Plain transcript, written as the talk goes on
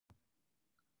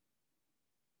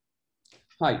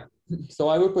Hi, so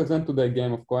I will present today a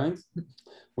game of coins,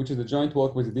 which is a joint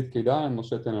work with Idit, Keidar, and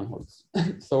Moshe Tennenholtz.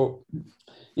 So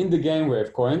in the game we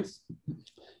have coins,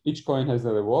 each coin has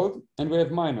a reward, and we have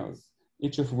miners,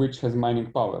 each of which has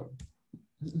mining power.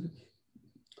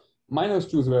 Miners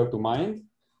choose where to mine,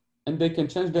 and they can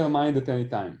change their mind at any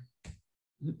time.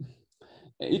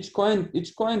 Each coin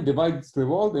divides its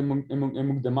reward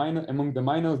among the miners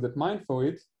that mine for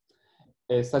it,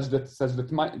 such that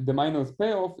the miner's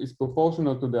payoff is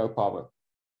proportional to their power.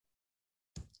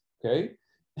 Okay,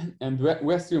 and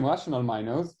we assume rational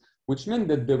miners, which means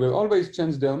that they will always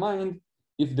change their mind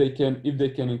if they can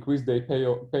increase their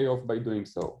payoff by doing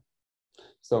so.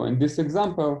 So in this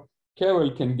example,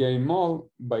 Carol can gain more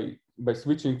by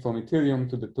switching from Ethereum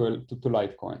to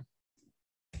Litecoin.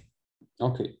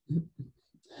 Okay,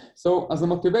 so as a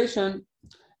motivation,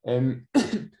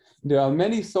 there are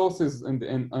many sources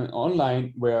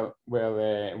online where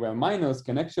miners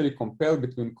can actually compare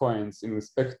between coins in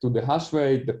respect to the hash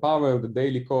rate, the power, the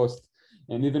daily cost,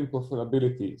 and even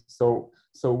profitability. So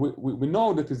we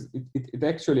know that it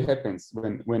actually happens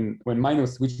when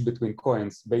miners switch between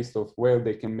coins based off where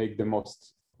they can make the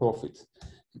most profit.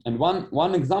 And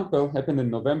one example happened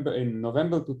in November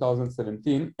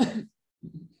 2017.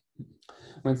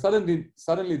 When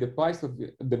suddenly the price of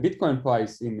the Bitcoin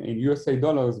price in USA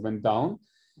dollars went down,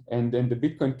 and then the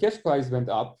Bitcoin cash price went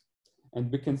up,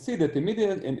 and we can see that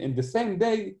immediately in the same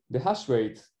day the hash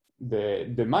rate,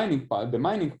 the mining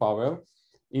power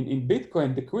in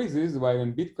Bitcoin decreases, while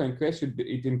in Bitcoin Cash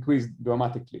it increased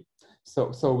dramatically.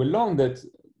 So we learned that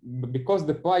because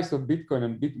the price of Bitcoin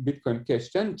and Bitcoin Cash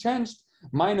changed,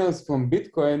 miners from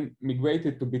Bitcoin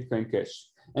migrated to Bitcoin Cash.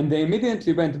 And they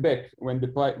immediately went back when the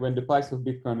price of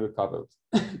Bitcoin recovered.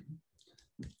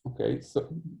 Okay,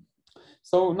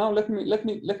 so now let me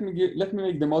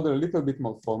make the model a little bit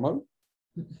more formal.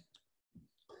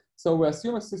 So we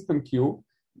assume a system Q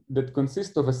that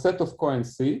consists of a set of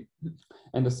coins C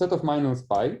and a set of miners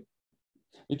pi.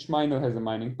 Each miner has a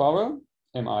mining power,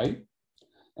 Mi,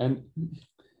 and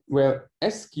where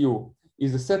SQ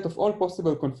is a set of all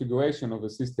possible configuration of a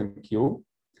system Q,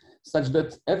 such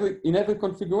that in every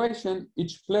configuration,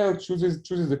 each player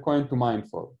chooses a coin to mine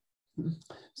for.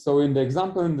 So in the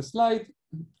example in the slide,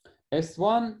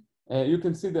 S1, you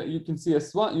can see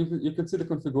S1. You can see the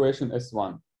configuration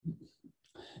S1,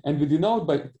 and we denote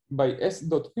by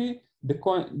S.P the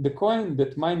coin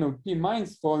that miner P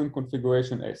mines for in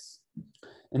configuration S.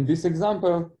 In this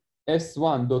example,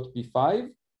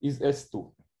 S1.P5 is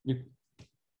S2.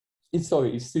 Is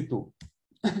C2.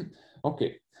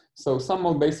 Okay. So some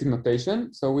more basic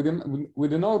notation. So we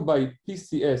denote by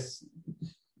PCS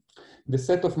the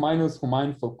set of miners who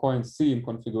mine for coin C in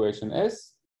configuration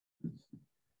S,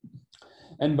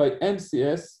 and by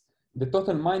MCS the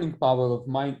total mining power of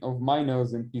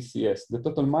miners in PCS, the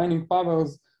total mining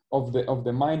powers of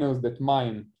the miners that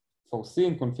mine for C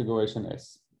in configuration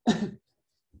S.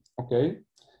 Okay,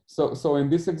 so in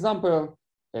this example,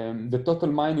 the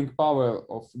total mining power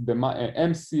of the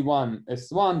MC1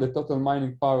 S1, the total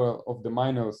mining power of the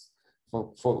miners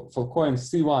for coin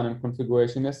C1 and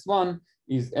configuration S1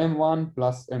 is M1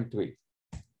 plus M3.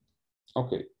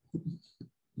 Okay.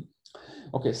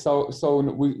 Okay, so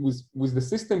with the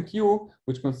system Q,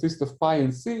 which consists of pi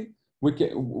and C,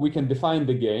 we can define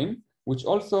the game, which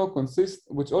also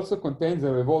contains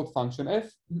a reward function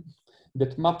F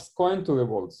that maps coin to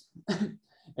rewards.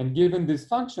 And given this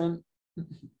function,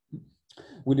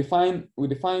 we define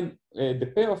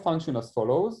the payoff function as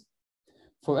follows.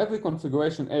 For every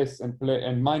configuration S and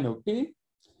miner P,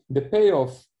 the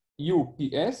payoff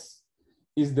UPS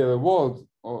is the reward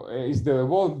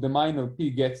the miner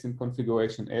P gets in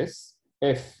configuration S,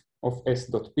 F of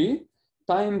S.P,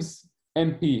 times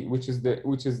MP, which is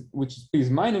P's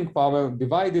mining power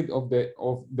divided of the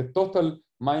total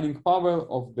mining power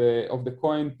of the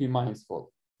coin P mines for.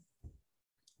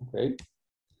 Okay.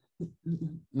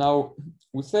 Now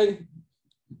we say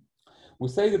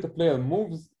that the player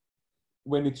moves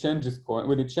when it changes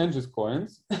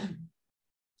coins,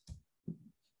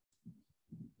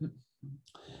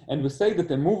 and we say that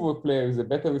a mover player is a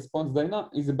better response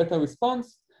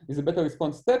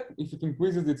step if it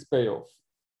increases its payoff.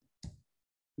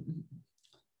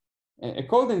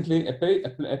 Accordingly, a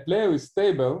player is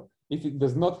stable if it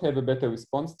does not have a better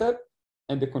response step,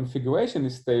 and the configuration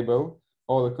is stable,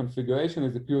 or the configuration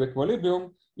is a pure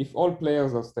equilibrium if all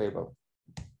players are stable.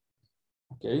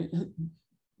 Okay.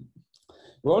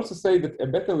 We also say that a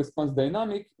better response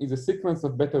dynamic is a sequence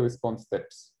of better response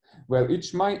steps, where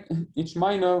each miner has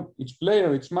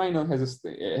a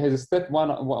step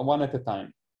one at a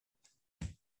time.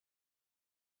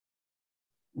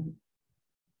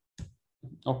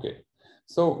 Okay,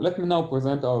 So let me now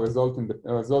present our results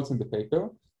in the paper.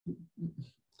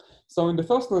 So in the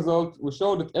first result, we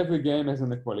show that every game has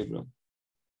an equilibrium.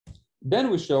 Then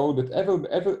we show that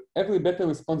every better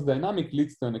response dynamic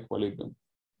leads to an equilibrium,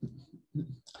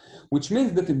 which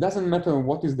means that it doesn't matter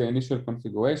what is the initial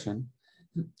configuration,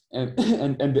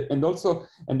 and also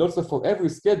for every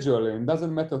scheduler, it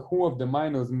doesn't matter who of the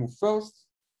minors move first.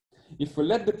 If we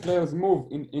let the players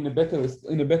move in their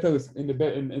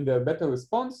better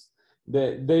response,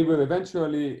 they will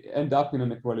eventually end up in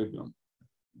an equilibrium.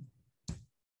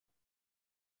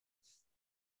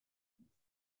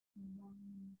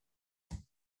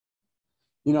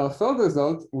 In our third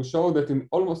result, we show that in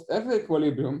almost every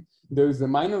equilibrium, there is a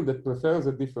minor that prefers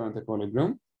a different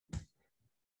equilibrium.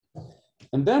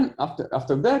 And then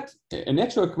after that, a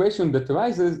natural equation that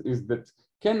arises is that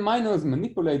can minors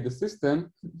manipulate the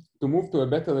system to move to a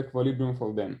better equilibrium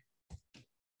for them?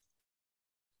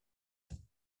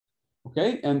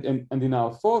 Okay, and in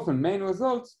our fourth and main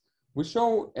results, we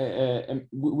show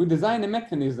we design a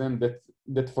mechanism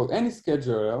that for any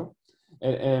scheduler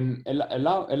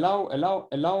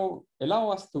allow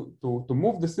us to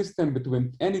move the system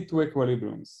between any two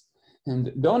equilibriums.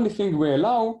 And the only thing we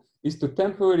allow is to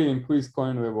temporarily increase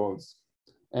coin rewards.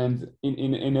 And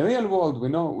in a real world, we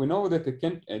know that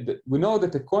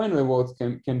the coin rewards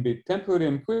can be temporarily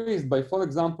increased by, for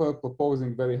example,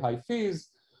 proposing very high fees,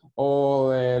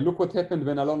 or look what happened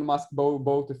when Elon Musk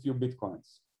bought a few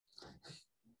bitcoins.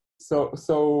 So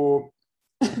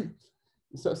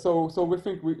we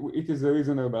think it is a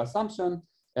reasonable assumption,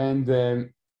 and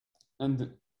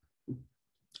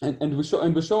we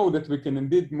show that we can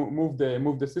indeed move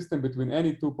the system between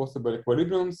any two possible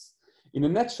equilibriums. In a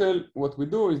nutshell, what we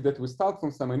do is that we start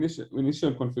from some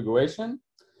initial configuration.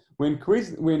 We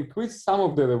increase some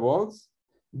of the rewards,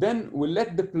 then we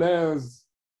let the players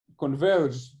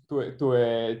converge to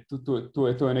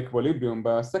an equilibrium.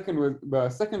 By our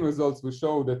second results, we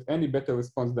show that any better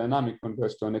response dynamic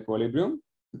converges to an equilibrium.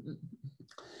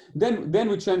 Then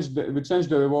we change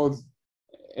the rewards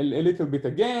a little bit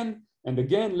again, and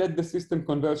again let the system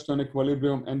converge to an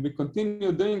equilibrium, and we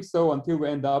continue doing so until we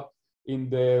end up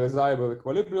in the desirable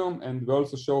equilibrium, and we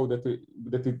also show that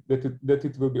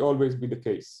it will always be the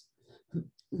case.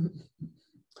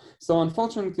 So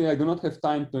unfortunately, I do not have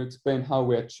time to explain how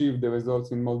we achieve the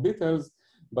results in more details,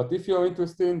 but if you're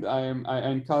interested, I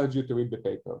encourage you to read the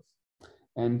paper.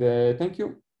 And thank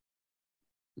you.